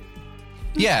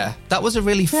 Yeah, that was a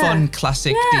really fun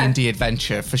classic D&D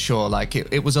adventure for sure. Like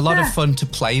it was a lot of fun to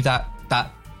play that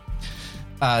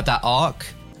arc.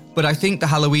 But I think the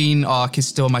Halloween arc is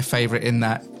still my favorite in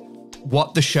that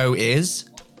what the show is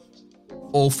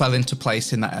all fell into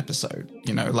place in that episode.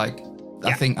 You know, like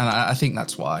I think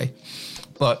that's why.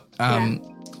 But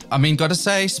I mean, gotta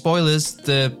say, spoilers.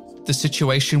 The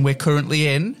situation we're currently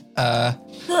in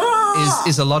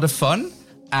is a lot of fun,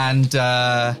 and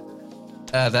that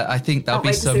I think there'll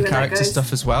be some character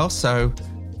stuff as well. So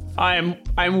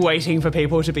I'm waiting for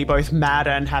people to be both mad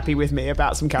and happy with me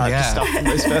about some character stuff in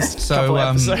those first couple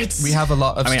episodes. We have a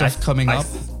lot of stuff coming up.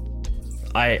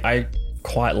 I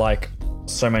quite like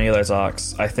so many of those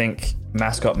arcs. I think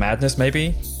Mascot Madness,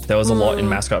 maybe. There was a lot in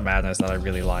Mascot Madness that I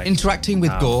really liked. Interacting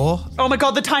with Gore. Oh my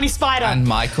god, the tiny spider. And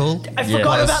Michael. I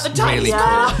forgot about the tiny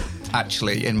spider. Cool,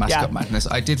 actually, in Mascot Madness.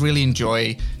 I did really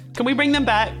enjoy... Can we bring them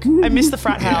back? I miss the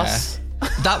frat house.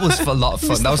 That was a lot of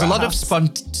fun. There was a lot of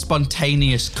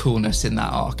spontaneous coolness in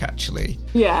that arc, actually.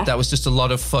 Yeah. That was just a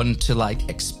lot of fun to, like,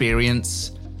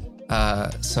 experience.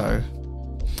 So...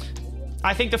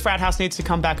 I think the frat house needs to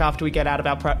come back after we get out of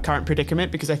our current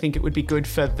predicament, because I think it would be good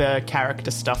for the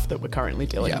character stuff that we're currently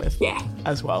dealing with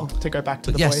as well, to go back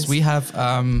to the boys. Yes, we have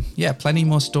plenty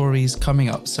more stories coming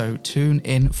up, so tune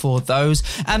in for those.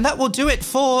 And that will do it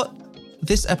for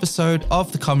this episode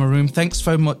of The Comma Room. Thanks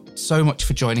so much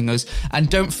for joining us. And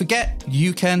don't forget,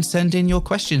 you can send in your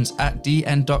questions at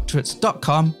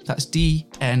dndoctorates.com. That's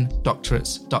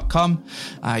dndoctorates.com.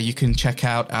 You can check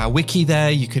out our wiki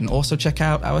there. You can also check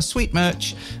out our sweet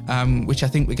merch, which I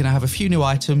think we're going to have a few new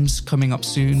items coming up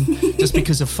soon, just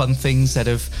because of fun things that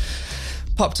have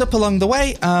popped up along the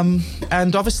way.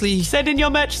 And obviously... Send in your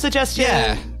merch suggestions.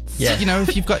 Yeah. You know,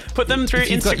 if you've got... Put them through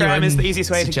Instagram is the easiest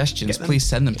way suggestions, to get them. Please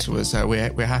send them to us.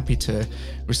 We're happy to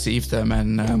receive them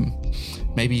and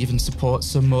maybe even support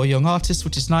some more young artists,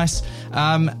 which is nice.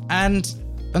 And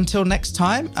until next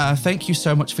time, thank you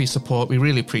so much for your support. We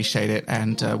really appreciate it.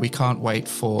 And we can't wait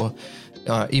for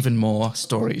even more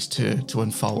stories to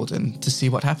unfold and to see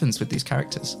what happens with these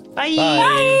characters.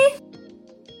 Bye.